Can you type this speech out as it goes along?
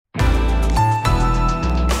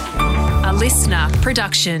listener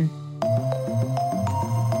production.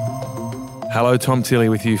 Hello, Tom Tilley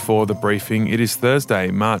with you for The Briefing. It is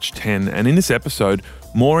Thursday, March 10, and in this episode,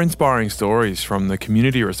 more inspiring stories from the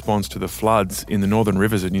community response to the floods in the Northern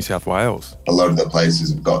Rivers of New South Wales. A lot of the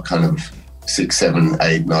places have got kind of 6, 7,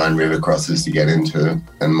 8, 9 river crosses to get into,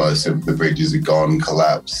 and most of the bridges are gone,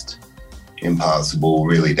 collapsed, impassable,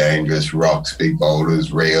 really dangerous, rocks, big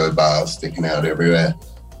boulders, Rio bars sticking out everywhere.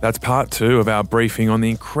 That's part 2 of our briefing on the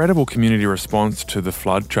incredible community response to the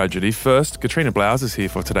flood tragedy. First, Katrina Blouse is here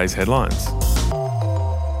for today's headlines.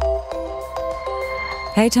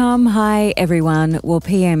 Hey Tom, hi everyone. Well,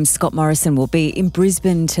 PM Scott Morrison will be in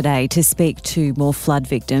Brisbane today to speak to more flood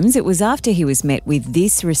victims. It was after he was met with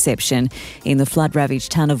this reception in the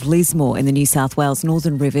flood-ravaged town of Lismore in the New South Wales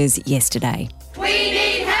Northern Rivers yesterday. We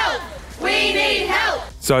need help! We need help!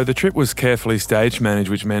 So the trip was carefully stage managed,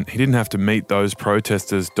 which meant he didn't have to meet those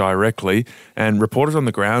protesters directly, and reporters on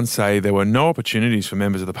the ground say there were no opportunities for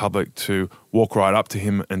members of the public to walk right up to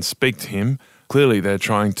him and speak to him. Clearly, they're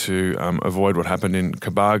trying to avoid what happened in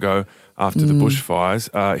Cobargo after the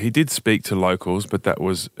bushfires. He did speak to locals, but that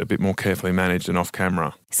was a bit more carefully managed and off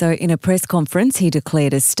camera. So in a press conference, he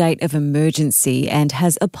declared a state of emergency and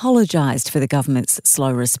has apologised for the government's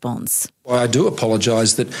slow response. I do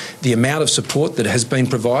apologise that the amount of support that has been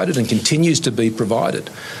provided and continues to be provided,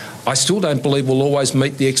 I still don't believe we'll always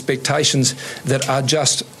meet the expectations that are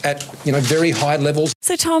just at, very high levels.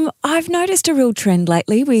 So, Tom, I've noticed a real trend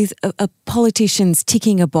lately with politicians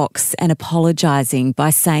ticking a box and apologising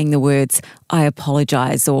by saying the words, I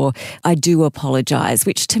apologise or I do apologise,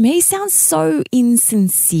 which to me sounds so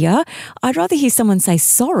insincere. I'd rather hear someone say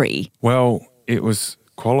sorry. Well, it was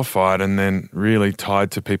qualified and then really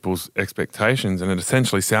tied to people's expectations, and it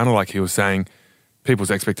essentially sounded like he was saying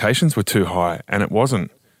people's expectations were too high, and it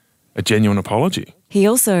wasn't a genuine apology. He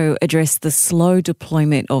also addressed the slow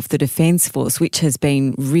deployment of the Defence Force, which has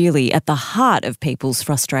been really at the heart of people's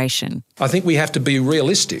frustration. I think we have to be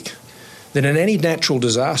realistic that in any natural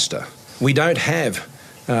disaster, we don't have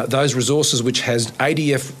those resources which has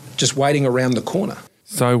ADF just waiting around the corner.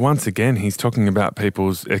 So once again, he's talking about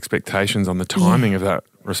people's expectations on the timing of that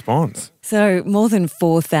response. So more than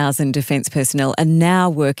 4,000 Defence personnel are now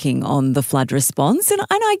working on the flood response. And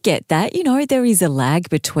I get that, there is a lag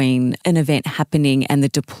between an event happening and the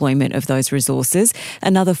deployment of those resources.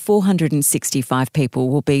 Another 465 people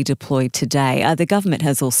will be deployed today. The government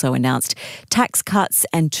has also announced tax cuts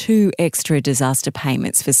and 2 extra disaster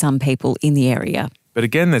payments for some people in the area. But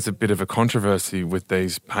again, there's a bit of a controversy with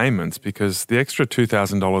these payments because the extra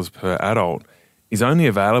 $2,000 per adult is only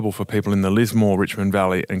available for people in the Lismore, Richmond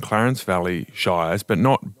Valley and Clarence Valley shires, but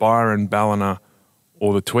not Byron, Ballina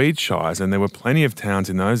or the Tweed shires. And there were plenty of towns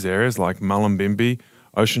in those areas like Mullumbimby,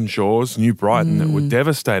 Ocean Shores, New Brighton that were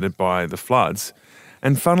devastated by the floods.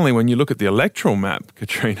 And funnily, when you look at the electoral map,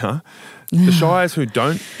 Katrina, the shires who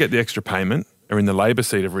don't get the extra payment are in the Labor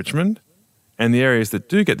seat of Richmond, and the areas that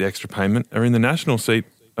do get the extra payment are in the national seat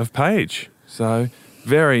of Page. So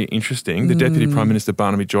very interesting. The Deputy Prime Minister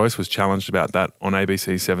Barnaby Joyce was challenged about that on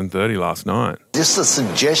ABC 7:30 last night. Just the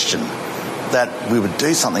suggestion that we would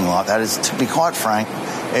do something like that is, to be quite frank,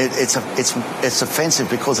 it's offensive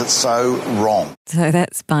because it's so wrong. So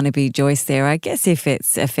that's Barnaby Joyce there. I guess if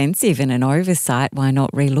it's offensive and an oversight, why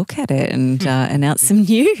not relook at it and announce some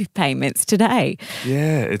new payments today?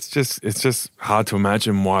 Yeah, it's just hard to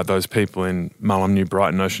imagine why those people in Mullumbimby, New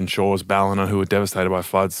Brighton, Ocean Shores, Ballina, who were devastated by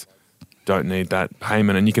floods, don't need that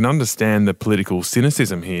payment. And you can understand the political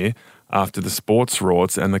cynicism here after the sports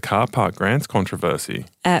rorts and the car park grants controversy.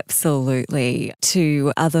 Absolutely.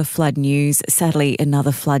 To other flood news, sadly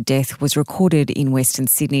another flood death was recorded in Western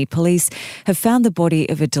Sydney. Police have found the body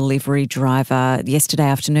of a delivery driver yesterday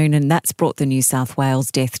afternoon, and that's brought the New South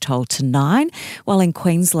Wales death toll to 9. While in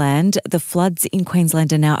Queensland, the floods in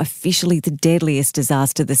Queensland are now officially the deadliest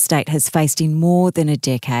disaster the state has faced in more than a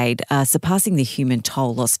decade, surpassing the human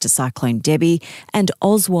toll lost to Cyclone Debbie and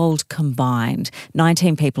Oswald combined.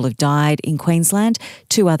 19 people have died in Queensland.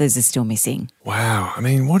 2 others are still missing. Wow. I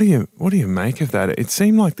mean, what do you make of that? It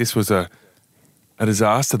seemed like this was a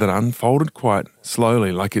disaster that unfolded quite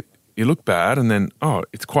slowly. Like it looked bad and then,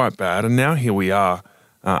 it's quite bad. And now here we are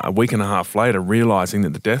a week and a half later realising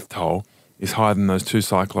that the death toll is higher than those 2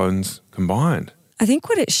 cyclones combined. I think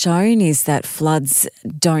what it's shown is that floods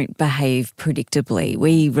don't behave predictably.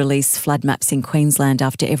 We release flood maps in Queensland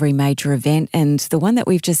after every major event, and the one that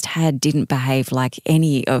we've just had didn't behave like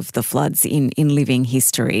any of the floods in living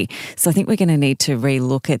history. So I think we're going to need to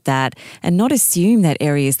relook at that and not assume that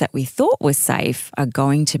areas that we thought were safe are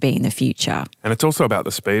going to be in the future. And it's also about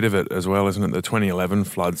the speed of it as well, isn't it? The 2011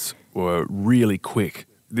 floods were really quick.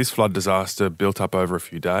 This flood disaster built up over a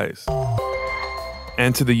few days.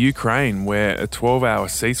 And to the Ukraine, where a 12-hour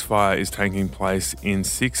ceasefire is taking place in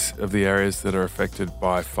 6 of the areas that are affected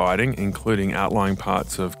by fighting, including outlying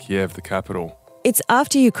parts of Kiev, the capital. It's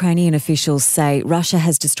after Ukrainian officials say Russia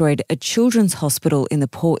has destroyed a children's hospital in the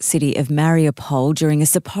port city of Mariupol during a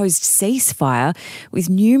supposed ceasefire, with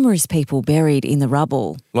numerous people buried in the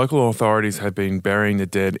rubble. Local authorities have been burying the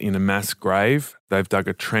dead in a mass grave. They've dug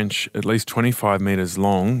a trench at least 25 metres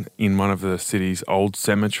long in one of the city's old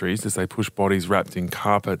cemeteries as they push bodies wrapped in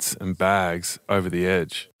carpets and bags over the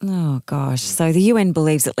edge. Oh, gosh. So the UN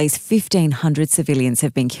believes at least 1,500 civilians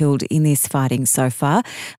have been killed in this fighting so far.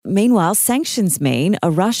 Meanwhile, sanctions mean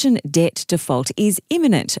a Russian debt default is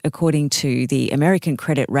imminent, according to the American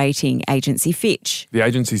credit rating agency Fitch. The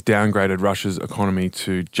agency's downgraded Russia's economy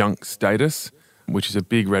to junk status, which is a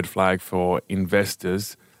big red flag for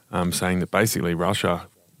investors, saying that basically Russia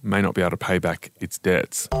may not be able to pay back its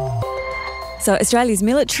debts. So Australia's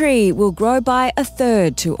military will grow by a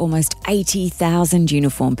third to almost 80,000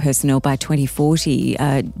 uniformed personnel by 2040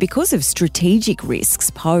 because of strategic risks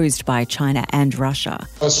posed by China and Russia.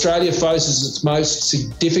 Australia faces its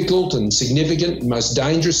most difficult and significant and most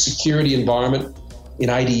dangerous security environment in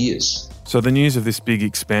 80 years. So the news of this big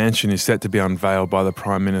expansion is set to be unveiled by the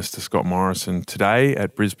Prime Minister Scott Morrison today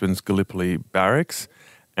at Brisbane's Gallipoli Barracks.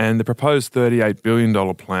 And the proposed $38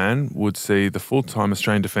 billion plan would see the full-time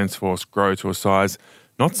Australian Defence Force grow to a size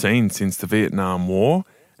not seen since the Vietnam War,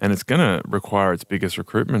 and it's going to require its biggest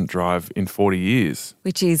recruitment drive in 40 years.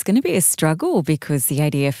 Which is going to be a struggle because the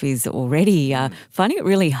ADF is already finding it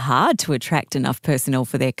really hard to attract enough personnel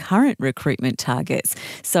for their current recruitment targets.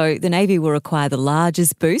 So the Navy will require the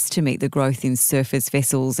largest boost to meet the growth in surface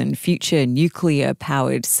vessels and future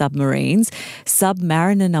nuclear-powered submarines.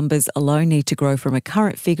 Submariner numbers alone need to grow from a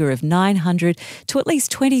current figure of 900 to at least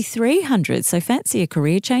 2,300. So fancy a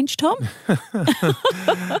career change, Tom?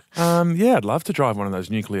 Yeah, I'd love to drive one of those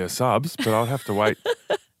nuclear subs, but I'll have to wait,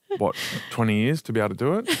 20 years to be able to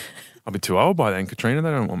do it? I'll be too old by then, Katrina. They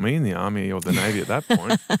don't want me in the Army or the Navy at that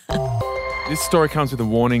point. This story comes with a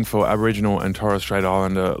warning for Aboriginal and Torres Strait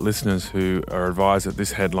Islander listeners who are advised that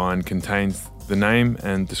this headline contains the name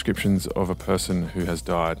and descriptions of a person who has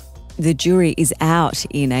died. The jury is out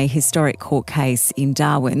in a historic court case in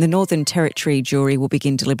Darwin. The Northern Territory jury will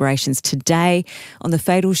begin deliberations today on the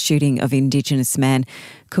fatal shooting of Indigenous man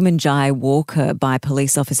Kumanjai Walker by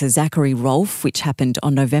police officer Zachary Rolfe, which happened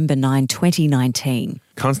on November 9, 2019.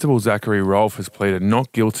 Constable Zachary Rolfe has pleaded not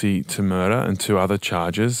guilty to murder and 2 other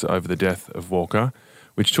charges over the death of Walker,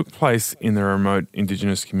 which took place in the remote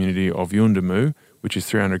Indigenous community of Yuendamu, which is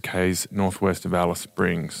 300 k's northwest of Alice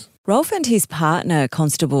Springs. Rolfe and his partner,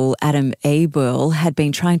 Constable Adam Abel, had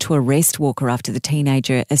been trying to arrest Walker after the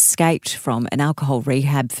teenager escaped from an alcohol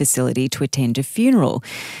rehab facility to attend a funeral.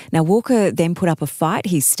 Now, Walker then put up a fight.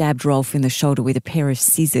 He stabbed Rolfe in the shoulder with a pair of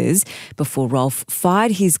scissors before Rolfe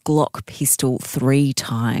fired his Glock pistol 3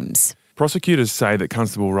 times. Prosecutors say that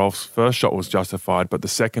Constable Rolfe's first shot was justified, but the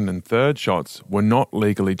second and third shots were not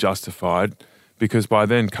legally justified because by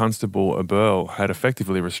then Constable Abel had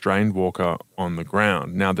effectively restrained Walker on the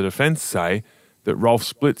ground. Now, the defence say that Rolfe's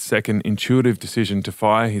split-second intuitive decision to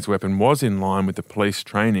fire his weapon was in line with the police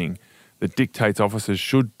training that dictates officers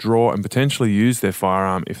should draw and potentially use their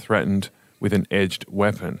firearm if threatened with an edged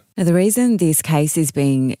weapon. Now, the reason this case is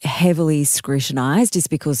being heavily scrutinised is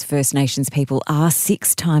because First Nations people are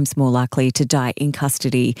 6 times more likely to die in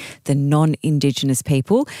custody than non-Indigenous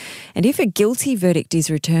people. And if a guilty verdict is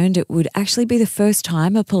returned, it would actually be the first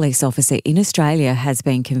time a police officer in Australia has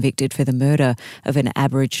been convicted for the murder of an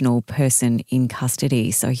Aboriginal person in custody.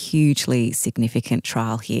 So hugely significant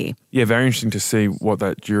trial here. Yeah, very interesting to see what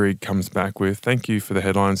that jury comes back with. Thank you for the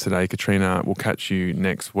headlines today, Katrina. We'll catch you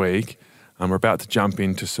next week. We're about to jump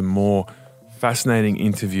into some more fascinating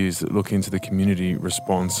interviews that look into the community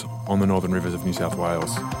response on the Northern Rivers of New South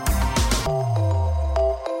Wales.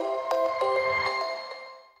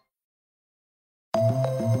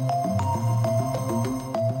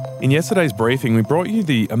 In yesterday's briefing, we brought you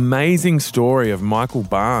the amazing story of Michael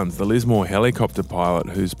Barnes, the Lismore helicopter pilot,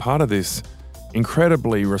 who's part of this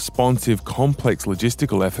incredibly responsive, complex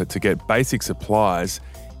logistical effort to get basic supplies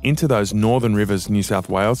into those Northern Rivers, New South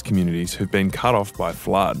Wales communities who've been cut off by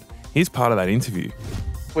flood. Here's part of that interview.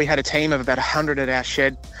 We had a team of about 100 at our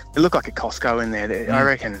shed. It looked like a Costco in there. I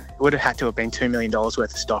reckon it would have had to have been $2 million worth of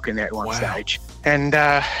stock in there at one stage. And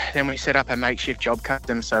then we set up a makeshift job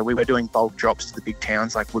custom. So we were doing bulk drops to the big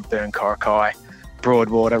towns like Woodburn, Corrockeye,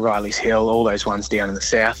 Broadwater, Riley's Hill, all those ones down in the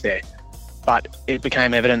south there. But it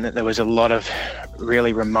became evident that there was a lot of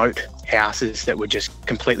really remote houses that were just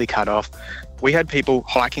completely cut off. We had people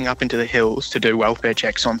hiking up into the hills to do welfare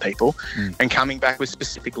checks on people and coming back with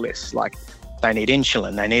specific lists like They need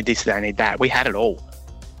insulin, they need this, they need that. We had it all.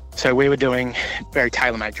 So we were doing very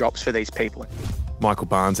tailor-made drops for these people. Michael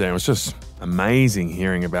Barnes there. It was just amazing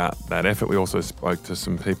hearing about that effort. We also spoke to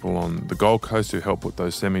some people on the Gold Coast who helped put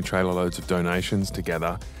those semi-trailer loads of donations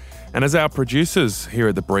together. And as our producers here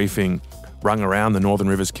at The Briefing rung around the Northern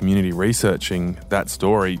Rivers community researching that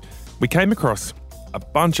story, we came across a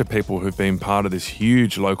bunch of people who've been part of this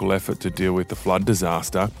huge local effort to deal with the flood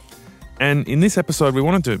disaster. And in this episode, we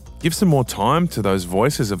wanted to give some more time to those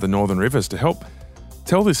voices of the Northern Rivers to help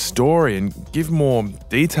tell this story and give more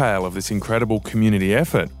detail of this incredible community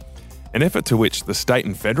effort, an effort to which the state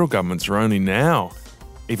and federal governments are only now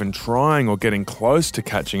even trying or getting close to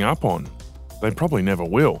catching up on. They probably never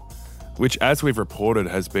will, which, as we've reported,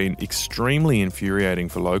 has been extremely infuriating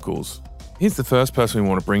for locals. Here's the first person we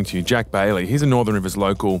want to bring to you, Jack Bailey. He's a Northern Rivers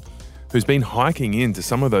local who's been hiking into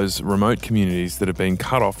some of those remote communities that have been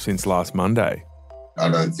cut off since last Monday. I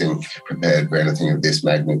don't think prepared for anything of this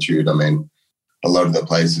magnitude. I mean, a lot of the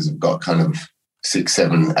places have got kind of 6,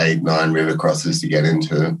 7, 8, 9 river crosses to get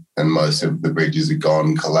into, and most of the bridges are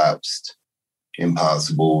gone, collapsed,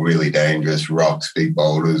 impassable, really dangerous, rocks, big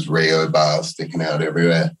boulders, Rio bars sticking out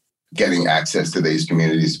everywhere. Getting access to these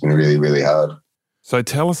communities has been really, really hard. So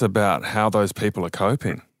tell us about how those people are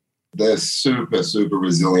coping. They're super, super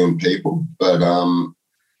resilient people, but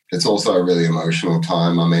it's also a really emotional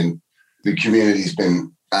time. I mean, the community's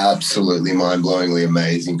been absolutely mind-blowingly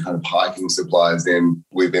amazing, kind of hiking supplies in.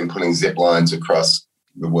 We've been putting zip lines across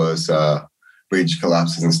the worst bridge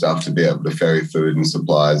collapses and stuff to be able to ferry food and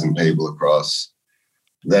supplies and people across.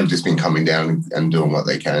 They've just been coming down and doing what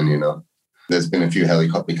they can, you know. There's been a few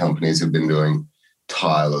helicopter companies who've been doing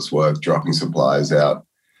tireless work, dropping supplies out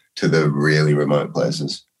to the really remote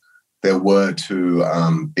places. There were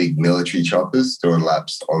 2 big military choppers doing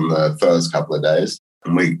laps on the first couple of days,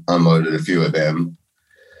 and we unloaded a few of them.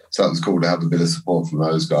 So it was cool to have a bit of support from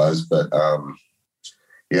those guys. But,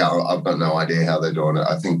 yeah, I've got no idea how they're doing it.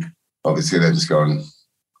 I think, obviously, they're just going,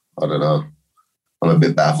 I don't know. I'm a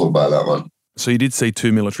bit baffled by that one. So you did see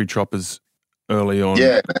 2 military choppers early on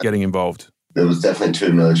getting involved? There was definitely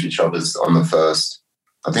 2 military choppers on the first.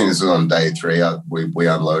 I think this was on day 3. We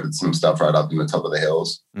unloaded some stuff right up in the top of the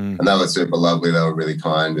hills. And they were super lovely. They were really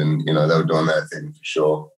kind and, you know, they were doing their thing for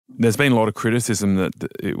sure. There's been a lot of criticism that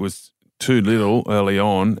it was too little early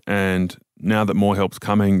on, and now that more help's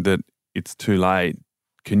coming, that it's too late.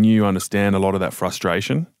 Can you understand a lot of that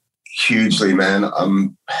frustration? Hugely, man.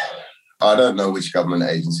 I don't know which government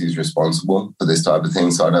agency is responsible for this type of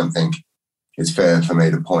thing, so I don't think it's fair for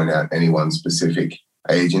me to point out any one specific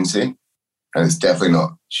agency. And it's definitely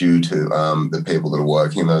not due to the people that are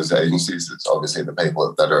working in those agencies. It's obviously the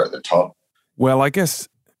people that are at the top. Well, I guess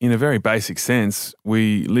in a very basic sense,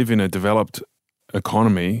 we live in a developed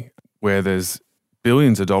economy where there's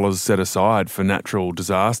billions of dollars set aside for natural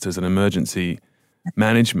disasters and emergency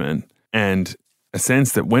management, and a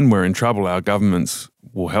sense that when we're in trouble, our governments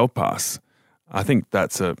will help us. I think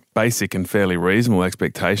that's a basic and fairly reasonable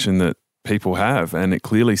expectation that people have, and it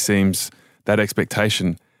clearly seems that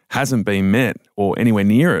expectation hasn't been met or anywhere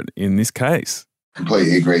near it in this case.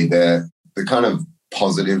 Completely agree there. The kind of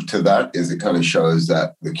positive to that is it kind of shows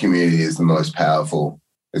that the community is the most powerful.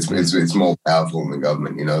 It's more powerful than the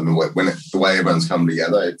government, you know. And the way everyone's come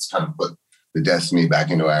together, it's kind of put the destiny back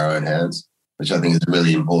into our own hands, which I think is a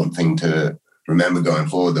really important thing to remember going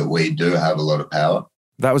forward, that we do have a lot of power.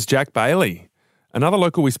 That was Jack Bailey. Another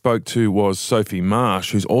local we spoke to was Sophie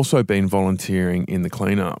Marsh, who's also been volunteering in the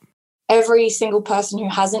cleanup. Every single person who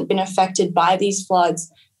hasn't been affected by these floods,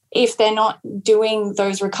 if they're not doing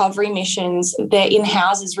those recovery missions, they're in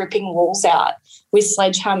houses ripping walls out with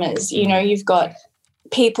sledgehammers. You know, you've got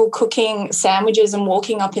people cooking sandwiches and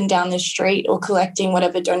walking up and down the street or collecting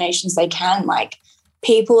whatever donations they can. Like,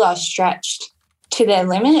 people are stretched to their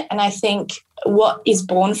limit. And I think what is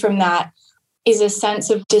born from that is a sense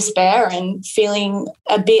of despair and feeling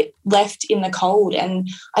a bit left in the cold. And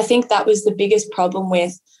I think that was the biggest problem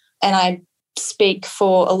with, and I speak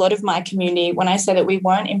for a lot of my community when I say that we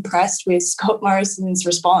weren't impressed with Scott Morrison's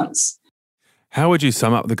response. How would you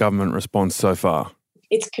sum up the government response so far?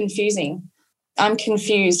 It's confusing. I'm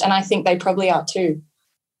confused, and I think they probably are too.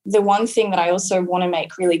 The one thing that I also want to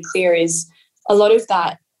make really clear is a lot of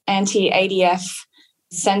that anti-ADF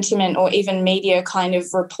sentiment, or even media kind of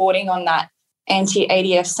reporting on that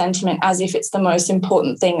anti-ADF sentiment as if it's the most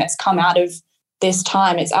important thing that's come out of this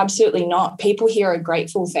time. It's absolutely not. People here are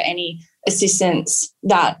grateful for any assistance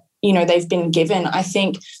that, you know, they've been given. I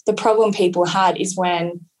think the problem people had is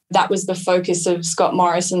when that was the focus of Scott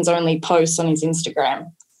Morrison's only posts on his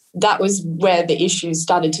Instagram. That was where the issues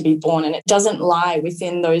started to be born, and it doesn't lie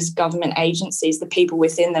within those government agencies, the people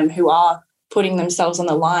within them who are putting themselves on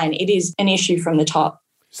the line. It is an issue from the top.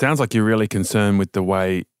 Sounds like you're really concerned with the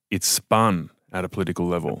way it's spun at a political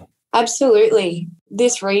level. Absolutely.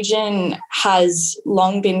 This region has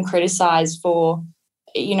long been criticised for,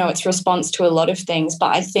 its response to a lot of things.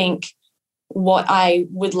 But I think what I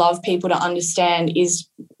would love people to understand is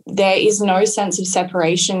there is no sense of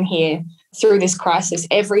separation here through this crisis.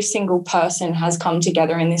 Every single person has come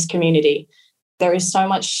together in this community. There is so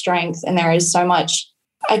much strength and there is so much,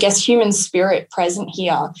 human spirit present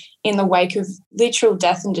here in the wake of literal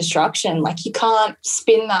death and destruction. Like, you can't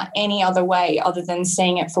spin that any other way other than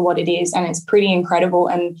seeing it for what it is. And it's pretty incredible.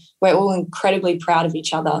 And we're all incredibly proud of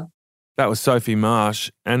each other. That was Sophie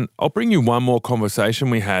Marsh. And I'll bring you one more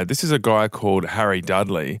conversation we had. This is a guy called Harry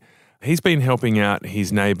Dudley. He's been helping out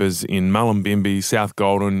his neighbours in Mullumbimby, South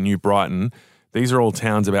Golden, New Brighton. These are all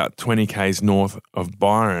towns about 20 k's north of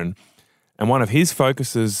Byron. And one of his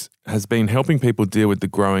focuses has been helping people deal with the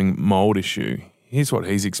growing mould issue. Here's what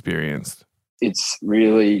he's experienced. It's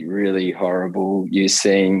really, really horrible. You're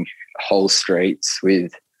seeing whole streets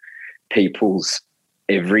with people's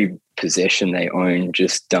every possession they own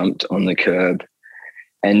just dumped on the curb.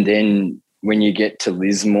 And then when you get to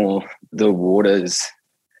Lismore, the water's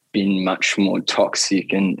been much more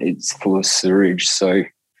toxic and it's full of sewage. So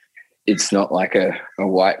it's not like a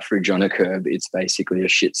white fridge on a curb. It's basically a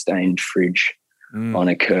shit-stained fridge on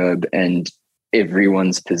a curb, and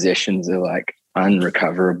everyone's possessions are like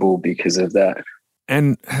unrecoverable because of that.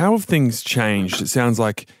 And how have things changed? It sounds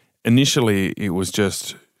like initially it was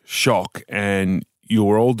just shock and you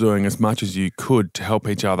were all doing as much as you could to help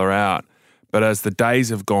each other out. But as the days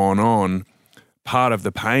have gone on, part of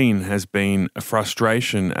the pain has been a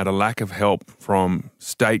frustration at a lack of help from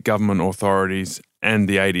state government authorities and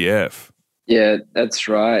the ADF. Yeah, that's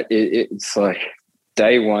right. It's like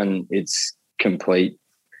day one, it's complete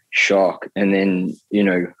shock. And then,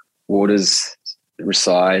 waters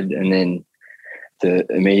recede and then the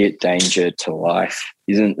immediate danger to life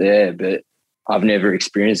isn't there. But I've never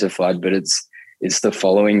experienced a flood, but it's the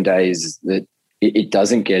following days that it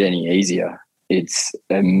doesn't get any easier. It's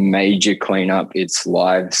a major cleanup. It's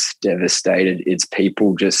lives devastated. It's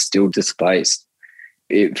people just still displaced.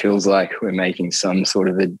 It feels like we're making some sort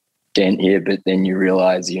of a dent here, but then you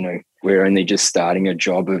realise, we're only just starting a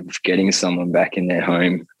job of getting someone back in their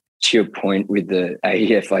home. To your point with the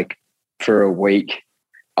ADF, like for a week,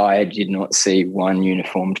 I did not see one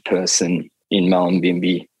uniformed person in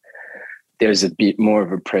Mullumbimby. There's a bit more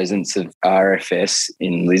of a presence of RFS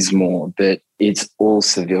in Lismore, but it's all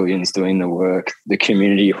civilians doing the work. The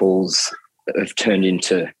community halls have turned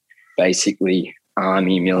into basically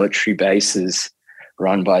army military bases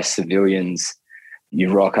run by civilians.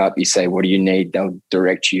 You rock up, you say, what do you need? They'll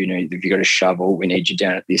direct you. If you've got a shovel, we need you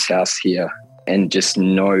down at this house here. And just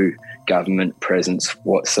no government presence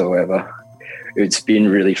whatsoever. It's been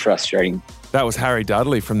really frustrating. That was Harry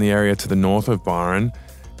Dudley from the area to the north of Byron.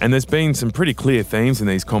 And there's been some pretty clear themes in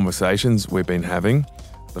these conversations we've been having.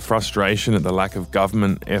 The frustration at the lack of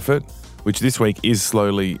government effort, which this week is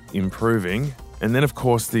slowly improving. And then, of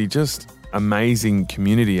course, the just amazing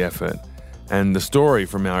community effort. And the story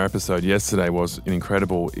from our episode yesterday was an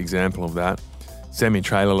incredible example of that.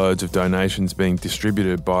 Semi-trailer loads of donations being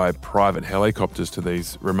distributed by private helicopters to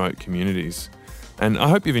these remote communities. And I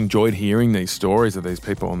hope you've enjoyed hearing these stories of these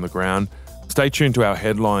people on the ground. Stay tuned to our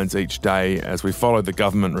headlines each day as we follow the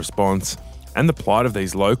government response and the plight of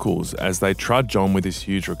these locals as they trudge on with this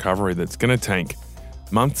huge recovery that's going to take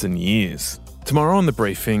months and years. Tomorrow on The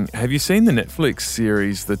Briefing, have you seen the Netflix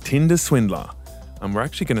series The Tinder Swindler? And we're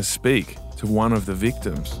actually going to speak to one of the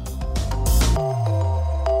victims.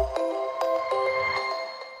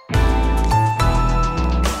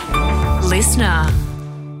 Listener.